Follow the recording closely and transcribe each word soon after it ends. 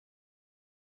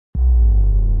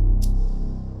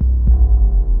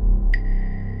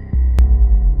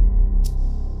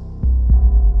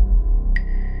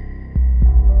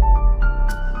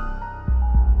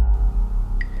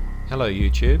Hello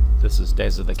YouTube, this is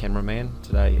Dazza the Cameraman.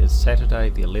 Today is Saturday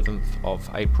the 11th of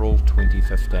April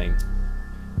 2015.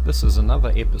 This is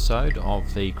another episode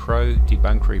of the Crrow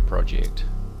Debunkery project.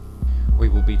 We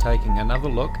will be taking another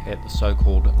look at the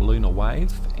so-called lunar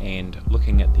wave and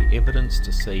looking at the evidence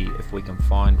to see if we can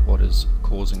find what is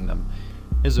causing them.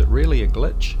 Is it really a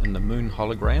glitch in the moon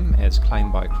hologram as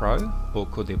claimed by Crrow, or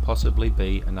could there possibly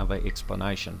be another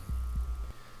explanation?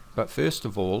 But first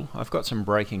of all, I've got some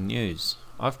breaking news.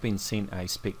 I've been sent a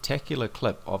spectacular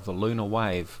clip of the lunar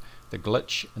wave, the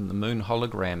glitch in the moon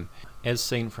hologram, as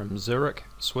seen from Zurich,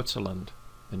 Switzerland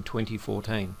in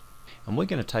 2014. And we're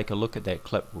going to take a look at that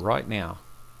clip right now.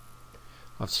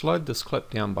 I've slowed this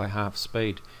clip down by half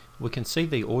speed. We can see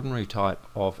the ordinary type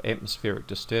of atmospheric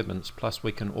disturbance, plus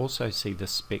we can also see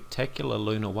this spectacular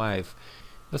lunar wave.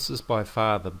 This is by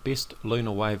far the best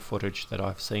lunar wave footage that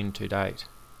I've seen to date.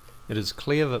 It is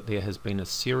clear that there has been a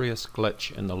serious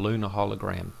glitch in the lunar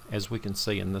hologram, as we can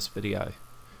see in this video.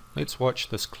 Let's watch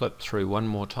this clip through one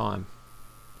more time.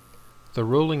 The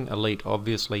ruling elite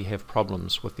obviously have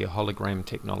problems with their hologram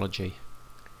technology.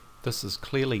 This is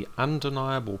clearly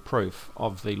undeniable proof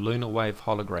of the lunar wave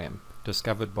hologram,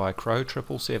 discovered by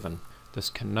Crrow777. This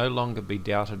can no longer be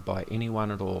doubted by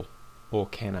anyone at all, or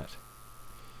can it?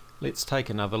 Let's take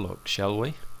another look, shall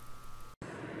we?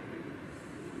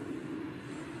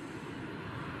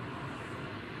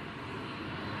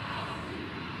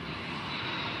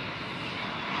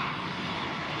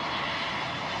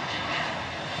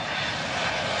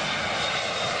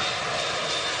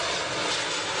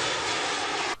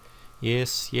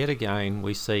 Yes, yet again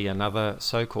we see another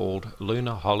so-called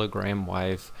lunar hologram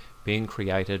wave being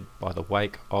created by the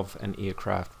wake of an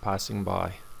aircraft passing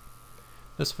by.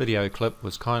 This video clip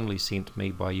was kindly sent to me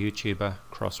by YouTuber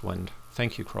Crosswind.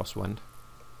 Thank you, Crosswind.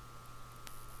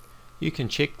 You can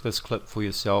check this clip for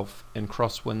yourself in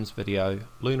Crosswind's video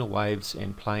Lunar Waves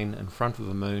and Plane in Front of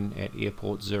the Moon at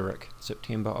Airport Zurich,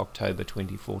 September-October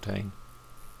 2014.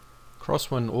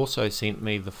 Crosswind also sent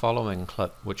me the following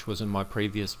clip, which was in my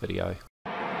previous video.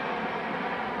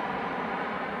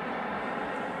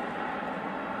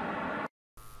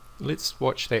 Let's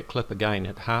watch that clip again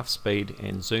at half speed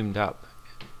and zoomed up.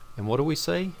 And what do we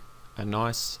see? A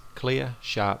nice, clear,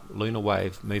 sharp lunar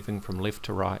wave moving from left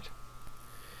to right.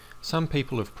 Some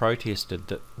people have protested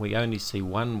that we only see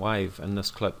one wave in this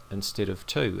clip instead of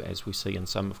two, as we see in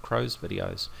some of Crrow's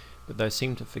videos. But they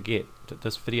seem to forget that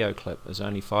this video clip is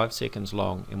only 5 seconds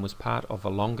long and was part of a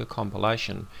longer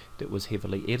compilation that was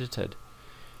heavily edited.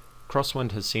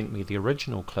 Crosswind has sent me the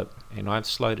original clip and I've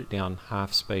slowed it down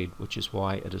half speed, which is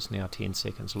why it is now 10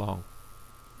 seconds long.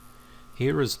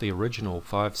 Here is the original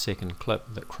 5-second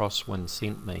clip that Crosswind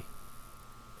sent me.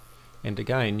 And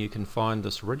again, you can find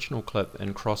this original clip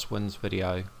in Crosswind's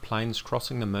video Planes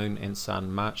Crossing the Moon and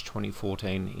Sun March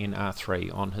 2014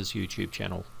 NR3 on his YouTube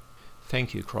channel.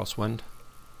 Thank you, Crosswind.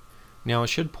 Now I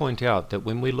should point out that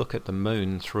when we look at the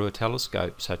moon through a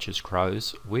telescope such as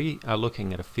Crrow's, we are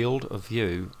looking at a field of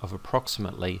view of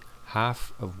approximately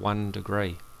half of 1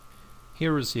 degree.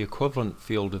 Here is the equivalent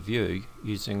field of view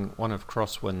using one of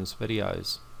Crosswind's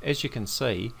videos. As you can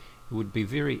see, it would be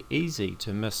very easy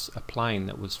to miss a plane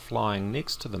that was flying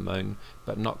next to the moon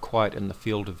but not quite in the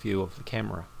field of view of the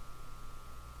camera.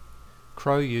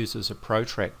 Crrow uses a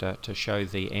protractor to show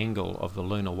the angle of the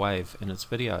lunar wave in its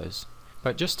videos.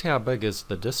 But just how big is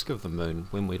the disk of the moon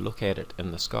when we look at it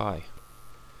in the sky?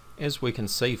 As we can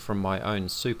see from my own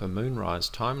Super Moonrise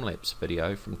time-lapse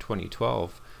video from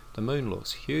 2012, the moon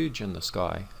looks huge in the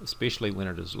sky, especially when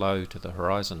it is low to the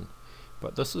horizon.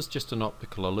 But this is just an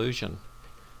optical illusion.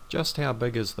 Just how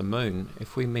big is the moon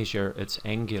if we measure its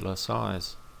angular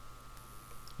size?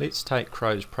 Let's take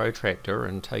Crrow's protractor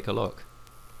and take a look.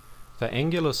 The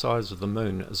angular size of the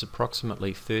moon is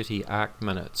approximately 30 arc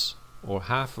minutes, or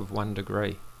half of 1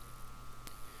 degree.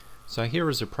 So here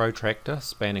is a protractor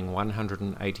spanning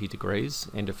 180 degrees,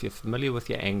 and if you're familiar with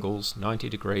your angles, 90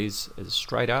 degrees is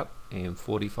straight up and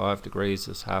 45 degrees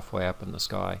is halfway up in the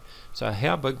sky. So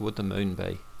how big would the moon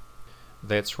be?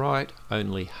 That's right,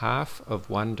 only half of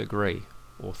 1 degree,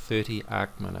 or 30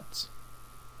 arc minutes.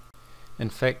 In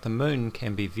fact, the moon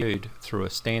can be viewed through a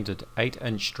standard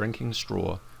 8-inch drinking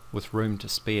straw with room to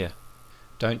spare.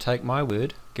 Don't take my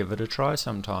word, give it a try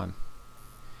sometime.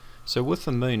 So with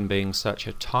the moon being such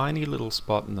a tiny little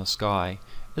spot in the sky,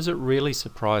 is it really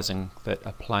surprising that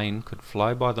a plane could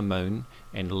fly by the moon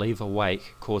and leave a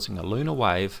wake causing a lunar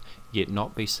wave yet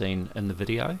not be seen in the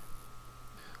video?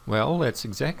 Well, that's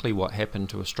exactly what happened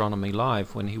to Astronomy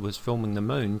Live when he was filming the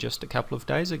moon just a couple of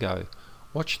days ago.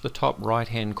 Watch the top right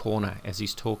hand corner as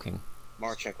he's talking.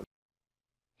 March at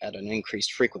an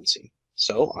increased frequency.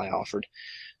 So I offered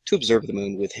to observe the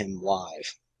moon with him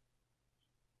live.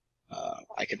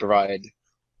 I could provide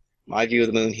my view of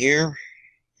the moon here,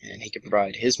 and he could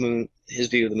provide his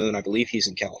view of the moon. I believe he's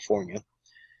in California.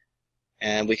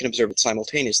 And we can observe it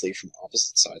simultaneously from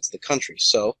opposite sides of the country.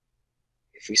 So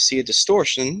if we see a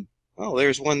distortion, well,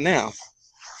 there's one now.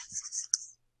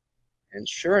 And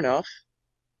sure enough,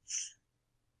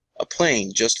 a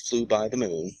plane just flew by the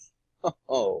moon.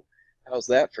 Oh, how's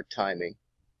that for timing?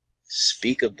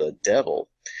 Speak of the devil.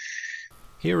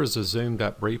 Here is a zoomed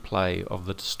up replay of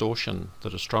the distortion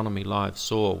that Astronomy Live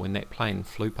saw when that plane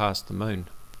flew past the moon.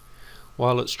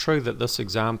 While it's true that this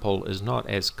example is not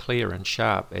as clear and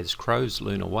sharp as Crrow's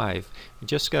lunar wave, it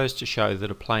just goes to show that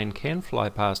a plane can fly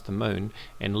past the moon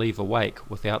and leave a wake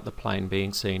without the plane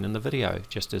being seen in the video,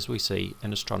 just as we see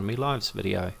in Astronomy Live's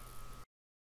video.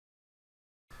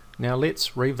 Now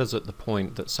let's revisit the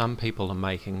point that some people are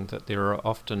making, that there are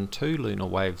often two lunar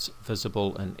waves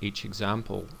visible in each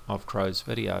example of Crrow's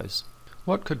videos.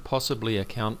 What could possibly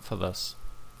account for this?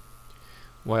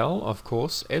 Well, of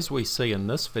course, as we see in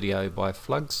this video by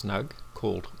flugsnug,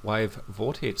 called Wave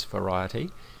Vortex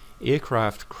Variety,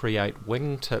 aircraft create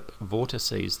wingtip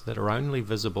vortices that are only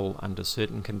visible under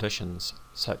certain conditions,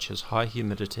 such as high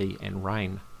humidity and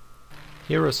rain.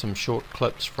 Here are some short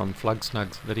clips from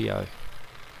flugsnug's video.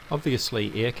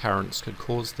 Obviously, air currents could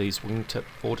cause these wingtip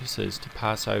vortices to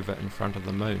pass over in front of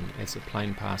the moon as the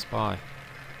plane passed by.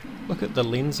 Look at the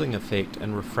lensing effect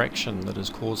and refraction that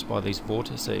is caused by these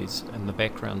vortices in the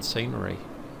background scenery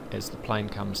as the plane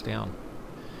comes down.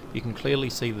 You can clearly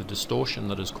see the distortion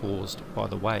that is caused by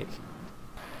the wake.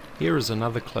 Here is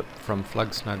another clip from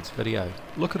flugsnug's video.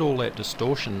 Look at all that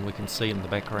distortion we can see in the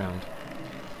background.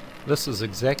 This is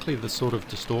exactly the sort of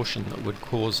distortion that would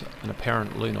cause an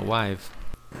apparent lunar wave,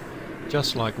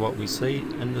 just like what we see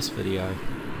in this video.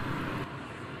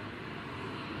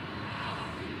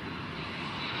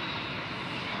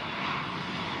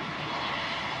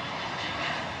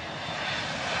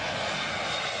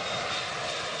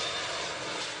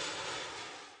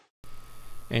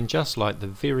 And just like the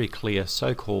very clear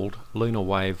so-called lunar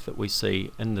wave that we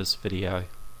see in this video.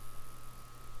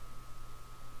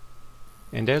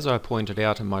 And as I pointed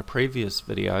out in my previous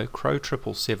video,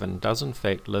 Crrow777 does in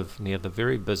fact live near the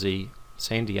very busy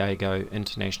San Diego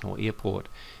International Airport,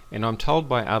 and I'm told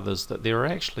by others that there are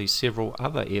actually several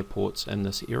other airports in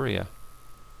this area.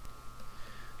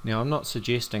 Now, I'm not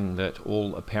suggesting that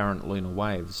all apparent lunar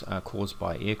waves are caused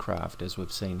by aircraft, as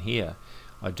we've seen here.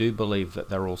 I do believe that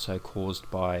they're also caused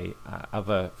by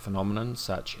other phenomena,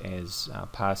 such as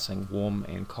passing warm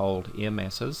and cold air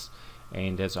masses,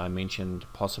 and as I mentioned,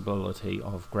 possibility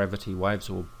of gravity waves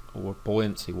or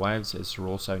buoyancy waves, as they're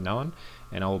also known,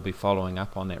 and I will be following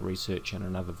up on that research in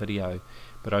another video.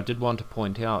 But I did want to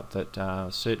point out that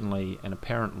certainly an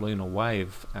apparent lunar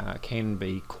wave can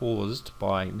be caused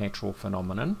by natural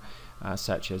phenomenon,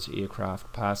 such as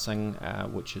aircraft passing,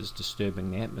 which is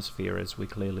disturbing the atmosphere, as we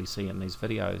clearly see in these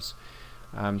videos.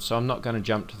 So I'm not going to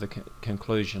jump to the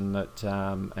conclusion that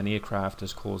an aircraft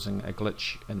is causing a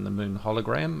glitch in the moon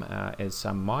hologram, as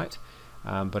some might,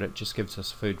 but it just gives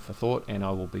us food for thought, and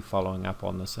I will be following up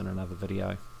on this in another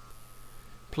video.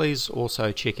 Please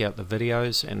also check out the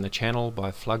videos and the channel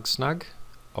by flugsnug.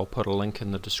 I'll put a link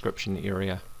in the description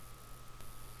area.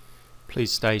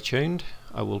 Please stay tuned.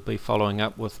 I will be following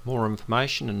up with more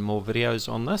information and more videos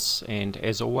on this, and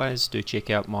as always, do check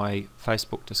out my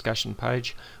Facebook discussion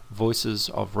page, Voices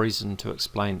of Reason to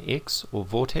Explain X or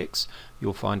Vortex.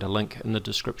 You'll find a link in the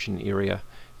description area.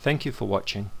 Thank you for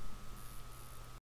watching.